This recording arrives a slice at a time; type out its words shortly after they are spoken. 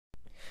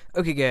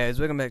Okay, guys,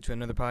 welcome back to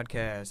another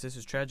podcast. This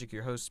is Tragic,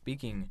 your host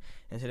speaking,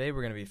 and today we're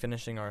going to be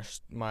finishing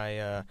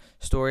my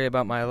story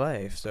about my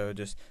life. So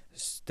just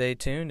stay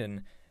tuned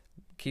and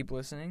keep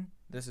listening.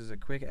 This is a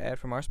quick ad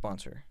from our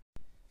sponsor.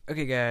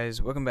 Okay,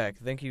 guys, welcome back.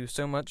 Thank you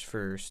so much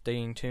for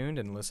staying tuned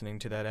and listening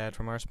to that ad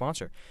from our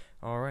sponsor.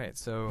 All right,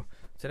 so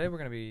today we're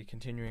going to be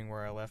continuing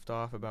where I left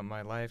off about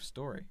my life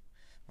story.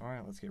 All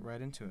right, let's get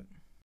right into it.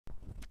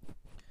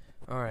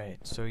 All right,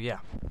 so yeah.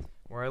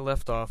 Where I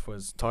left off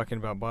was talking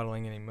about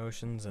bottling in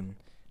emotions and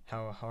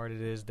how hard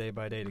it is day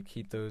by day to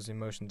keep those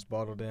emotions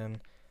bottled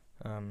in.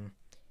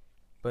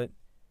 But,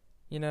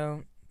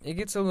 it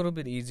gets a little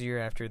bit easier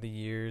after the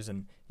years,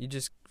 and you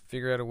just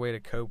figure out a way to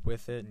cope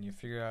with it, and you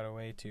figure out a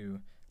way to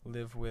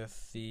live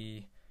with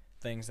the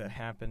things that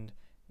happened,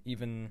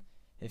 even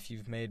if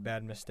you've made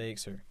bad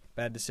mistakes or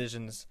bad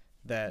decisions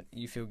that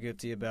you feel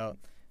guilty about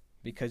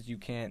because you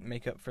can't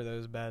make up for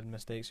those bad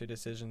mistakes or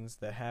decisions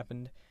that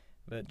happened.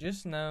 But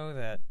just know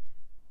that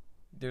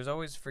there's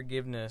always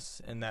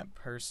forgiveness in that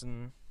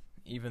person,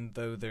 even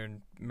though there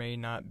may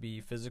not be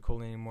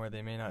physical anymore.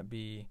 They may not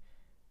be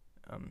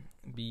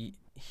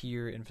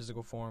here in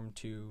physical form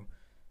to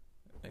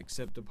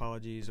accept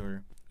apologies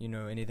or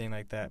anything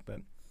like that.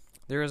 But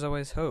there is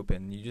always hope,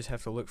 and you just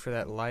have to look for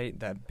that light,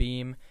 that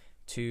beam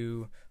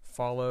to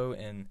follow.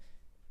 And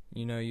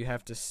you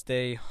have to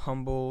stay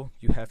humble.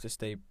 You have to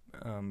stay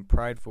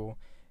prideful.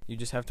 You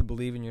just have to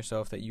believe in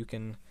yourself that you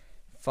can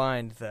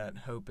find that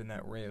hope and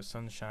that ray of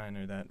sunshine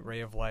or that ray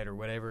of light or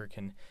whatever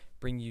can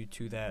bring you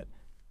to that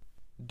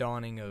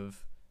dawning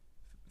of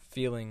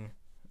feeling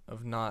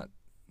of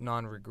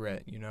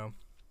non-regret,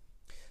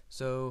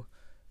 So,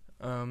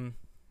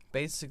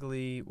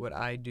 basically what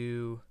I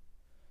do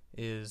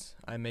is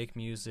I make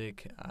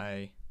music,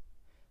 I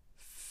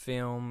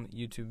film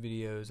YouTube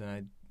videos, and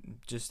I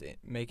just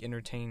make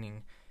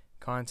entertaining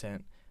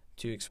content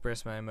to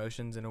express my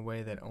emotions in a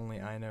way that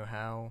only I know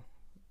how.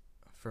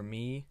 For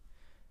me,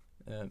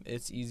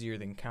 it's easier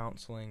than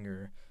counseling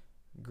or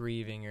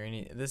grieving or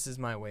any. This is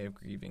my way of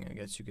grieving, I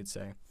guess you could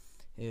say,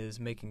 is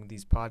making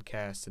these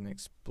podcasts and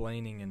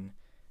explaining and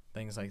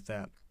things like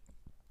that.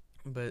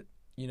 But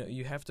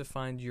you have to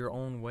find your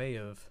own way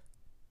of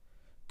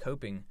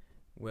coping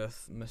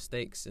with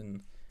mistakes,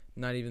 and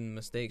not even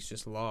mistakes,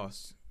 just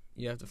loss.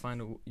 You have to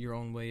find your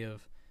own way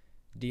of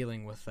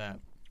dealing with that.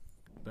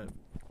 But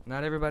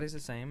not everybody's the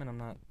same, and I'm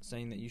not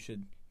saying that you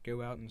should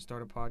go out and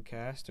start a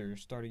podcast or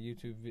start a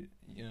YouTube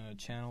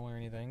channel or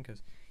anything,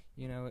 because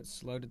it's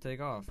slow to take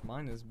off.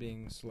 Mine is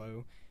being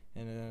slow,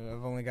 and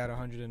I've only got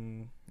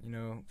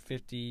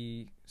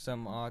 150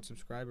 some odd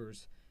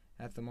subscribers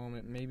at the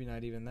moment. Maybe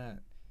not even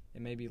that.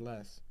 It may be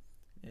less.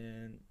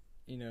 And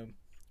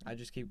I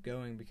just keep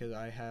going because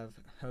I have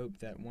hope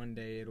that one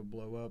day it'll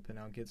blow up and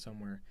I'll get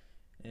somewhere.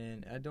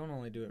 And I don't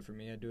only do it for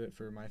me. I do it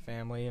for my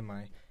family and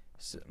my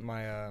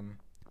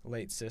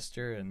late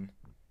sister and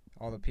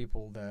all the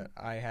people that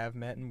I have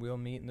met and will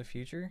meet in the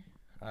future.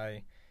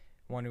 I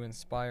want to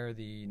inspire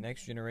the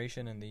next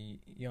generation and the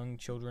young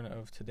children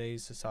of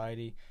today's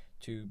society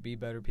to be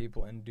better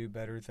people and do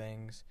better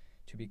things,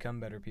 to become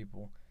better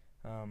people.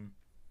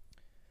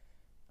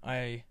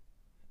 I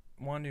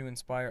want to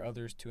inspire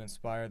others to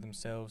inspire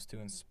themselves, to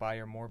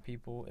inspire more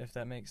people, if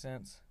that makes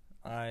sense.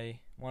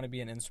 I want to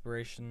be an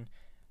inspiration.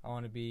 I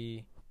don't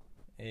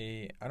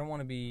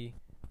want to be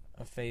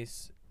a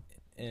face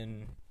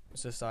in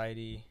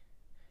society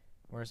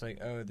where it's like,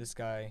 oh, this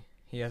guy,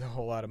 he has a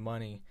whole lot of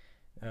money.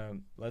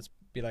 Let's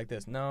be like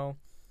this. No,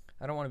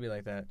 I don't want to be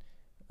like that.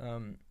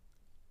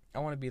 I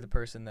want to be the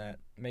person that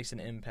makes an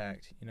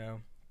impact,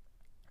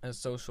 a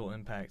social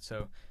impact.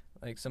 So,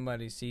 like,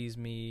 somebody sees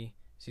my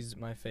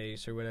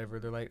face or whatever,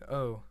 they're like,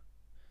 oh,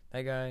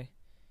 that guy,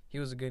 he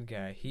was a good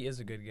guy. He is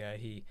a good guy.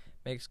 He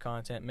makes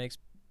content, makes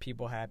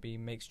people happy,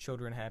 makes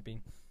children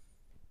happy,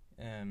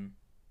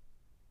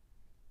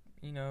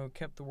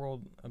 kept the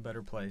world a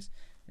better place.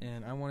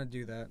 And I want to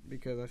do that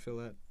because I feel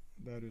that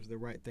that is the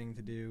right thing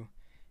to do,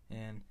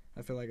 and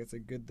I feel like it's a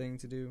good thing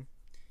to do,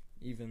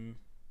 even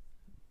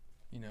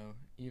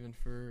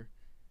for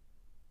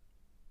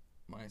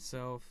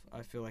myself.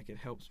 I feel like it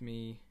helps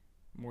me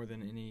more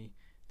than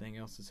anything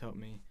else has helped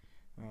me.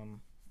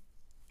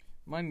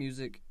 My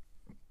music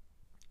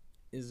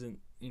isn't,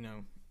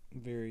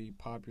 very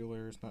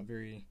popular. It's not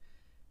very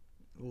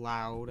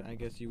loud, I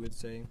guess you would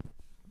say.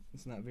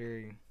 It's not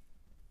very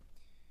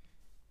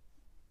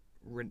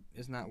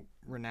it's not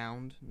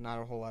renowned. Not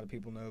a whole lot of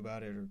people know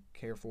about it or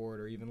care for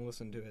it or even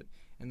listen to it.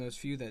 And those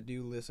few that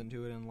do listen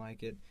to it and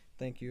like it,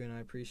 thank you, and I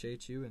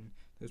appreciate you. And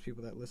those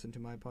people that listen to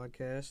my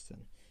podcast,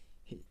 and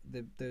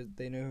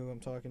they know who I'm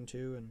talking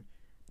to, and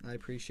I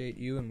appreciate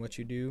you and what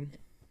you do.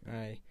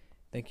 I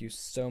thank you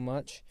so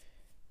much,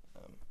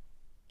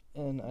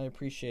 and I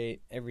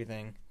appreciate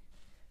everything.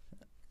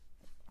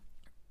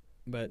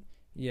 But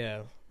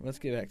yeah, let's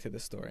get back to the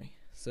story.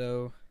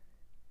 So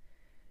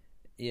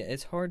yeah,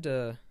 it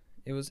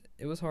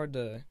was hard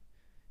to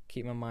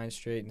keep my mind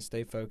straight and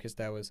stay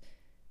focused. I was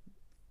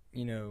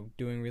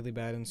doing really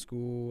bad in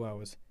school. I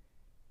was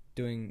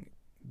doing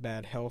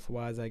bad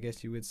health-wise, I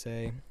guess you would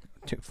say,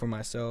 for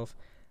myself.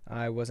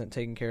 I wasn't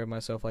taking care of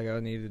myself like I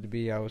needed to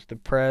be. I was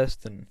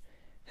depressed and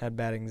had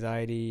bad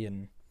anxiety,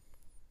 and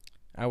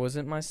I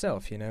wasn't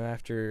myself.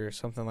 After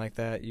something like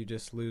that, you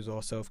just lose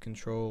all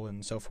self-control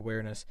and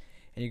self-awareness,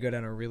 and you go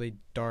down a really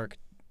dark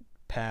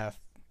path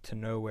to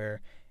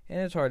nowhere, and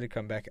it's hard to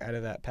come back out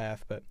of that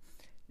path, but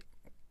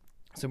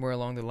somewhere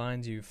along the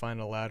lines you find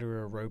a ladder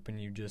or a rope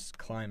and you just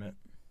climb it.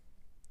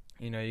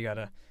 You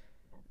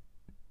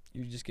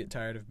just get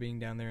tired of being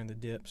down there in the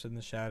dips and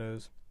the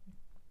shadows,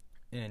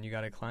 and you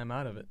gotta climb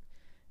out of it.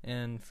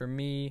 And for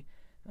me,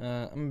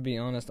 I'm gonna be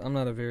honest, I'm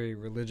not a very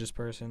religious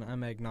person.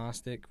 I'm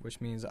agnostic, which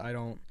means I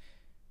don't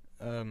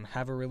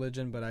have a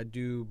religion, but I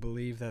do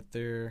believe that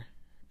there,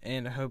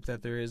 and hope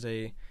that there is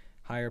a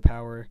higher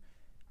power.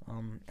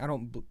 I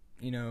don't,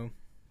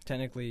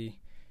 technically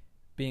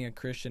being a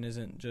Christian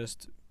isn't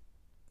just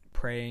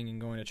praying and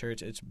going to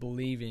church, it's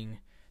believing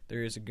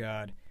there is a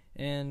God.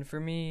 And for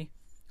me,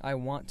 I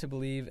want to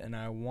believe and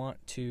I want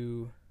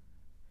to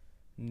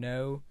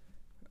know.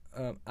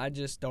 I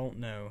just don't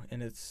know,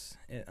 and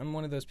I'm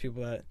one of those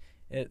people that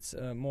it's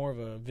more of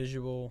a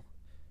visual,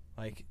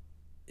 like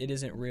it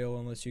isn't real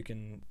unless you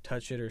can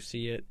touch it or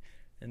see it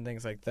and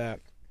things like that.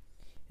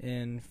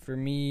 And for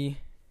me,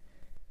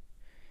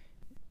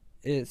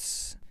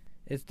 it's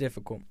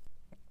difficult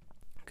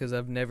because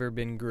I've never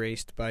been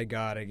graced by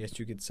God, I guess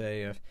you could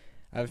say.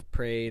 I've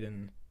prayed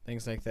and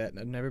things like that, and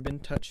I've never been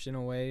touched in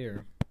a way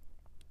or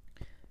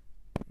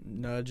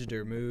nudged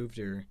or moved,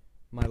 or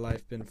my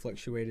life been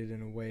fluctuated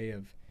in a way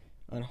of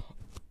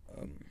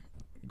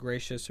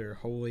gracious or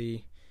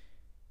holy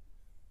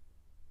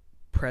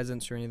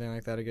presence or anything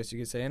like that, I guess you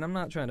could say. And I'm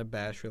not trying to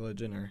bash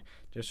religion or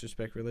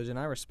disrespect religion.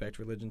 I respect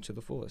religion to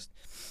the fullest.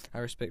 I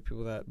respect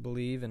people that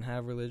believe and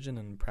have religion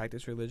and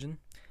practice religion.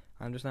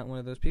 I'm just not one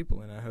of those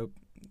people, and I hope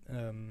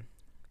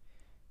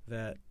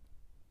that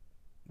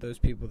those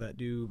people that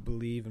do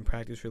believe and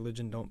practice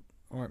religion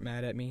aren't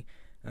mad at me.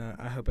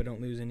 I hope I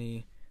don't lose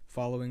any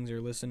followings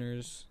or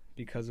listeners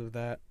because of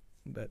that,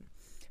 but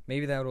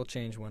maybe that will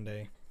change one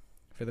day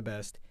for the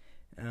best.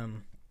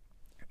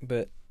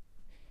 But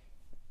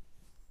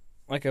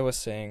like I was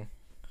saying,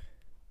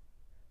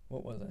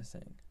 what was I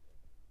saying?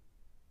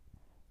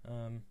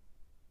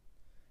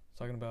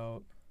 Talking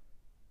about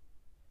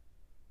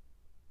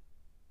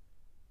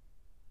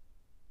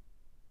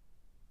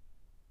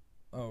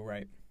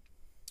right.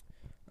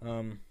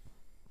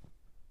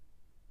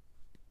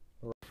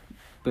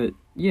 But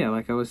yeah,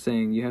 like I was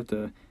saying, you have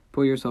to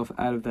pull yourself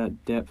out of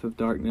that depth of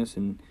darkness,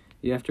 and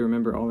you have to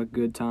remember all the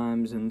good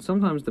times and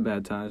sometimes the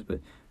bad times, but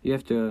you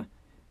have to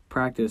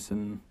practice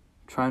and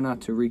try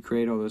not to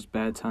recreate all those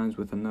bad times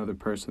with another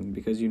person,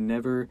 because you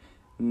never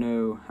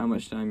know how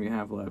much time you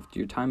have left.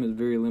 Your time is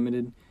very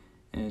limited,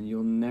 and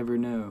you'll never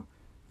know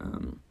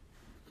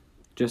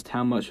just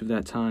how much of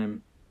that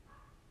time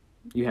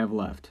you have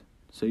left.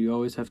 So you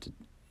always have to,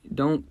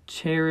 don't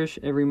cherish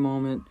every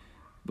moment,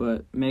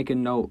 but make a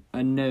note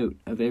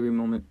of every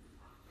moment,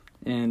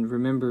 and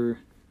remember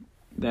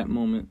that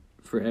moment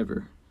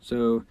forever.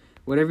 So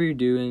whatever you're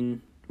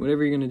doing,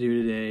 whatever you're going to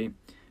do today,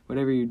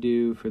 whatever you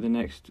do for the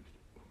next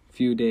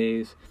few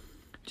days,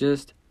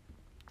 just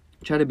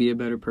try to be a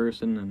better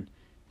person and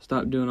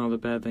stop doing all the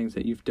bad things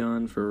that you've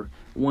done for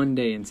one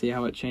day and see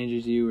how it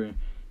changes you.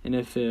 And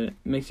if it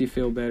makes you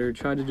feel better,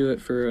 try to do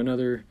it for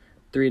another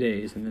 3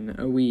 days and then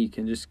a week,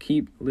 and just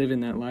keep living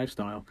that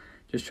lifestyle.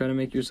 Just try to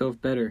make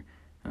yourself better.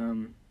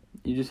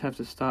 You just have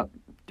to stop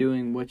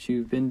doing what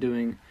you've been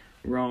doing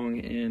wrong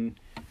and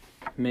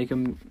make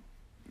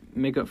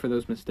up for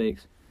those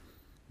mistakes.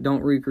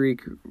 Don't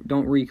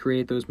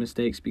recreate those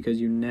mistakes, because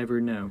you never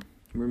know.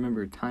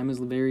 Remember, time is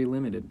very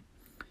limited.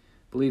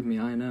 Believe me,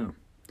 I know.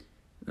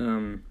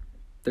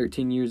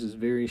 13 years is a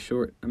very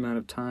short amount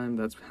of time.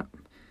 That's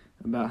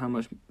about how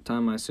much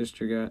time my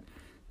sister got.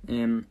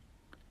 And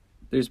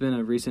there's been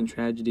a recent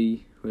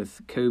tragedy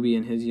with Kobe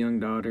and his young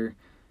daughter.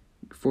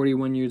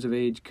 41 years of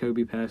age,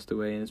 Kobe passed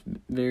away, and it's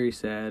very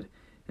sad.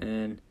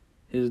 And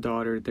his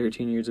daughter,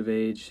 13 years of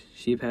age,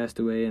 she passed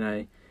away, and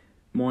I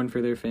mourn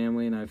for their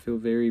family, and I feel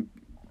very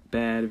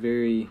bad,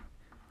 very,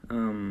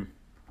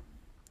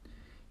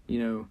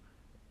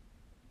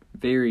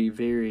 very,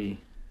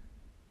 very,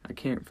 I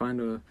can't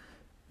find a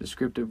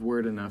descriptive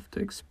word enough to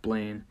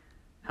explain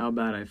how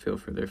bad I feel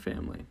for their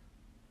family.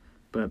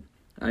 But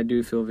I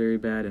do feel very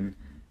bad, and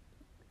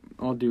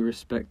all due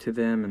respect to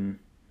them, and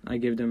I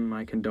give them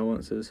my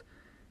condolences,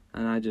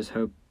 and I just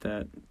hope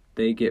that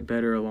they get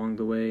better along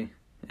the way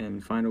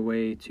and find a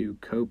way to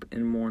cope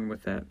and mourn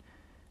with that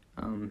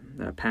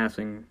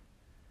passing.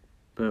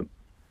 But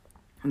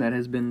that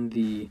has been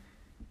the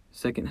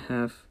second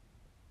half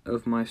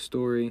of my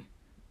story.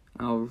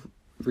 I'll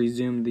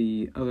resume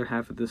the other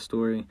half of the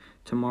story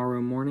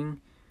tomorrow morning,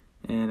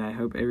 and I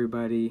hope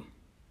everybody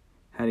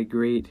had a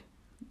great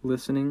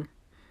listening.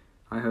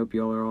 I hope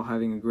y'all are all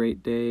having a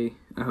great day.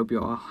 I hope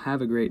you all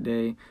have a great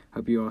day. I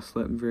hope you all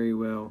slept very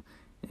well.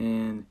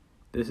 And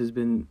this has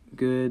been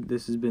good.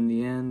 This has been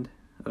the end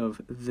of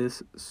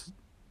this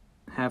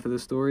half of the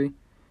story.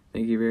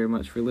 Thank you very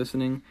much for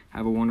listening.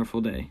 Have a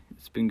wonderful day.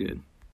 It's been good.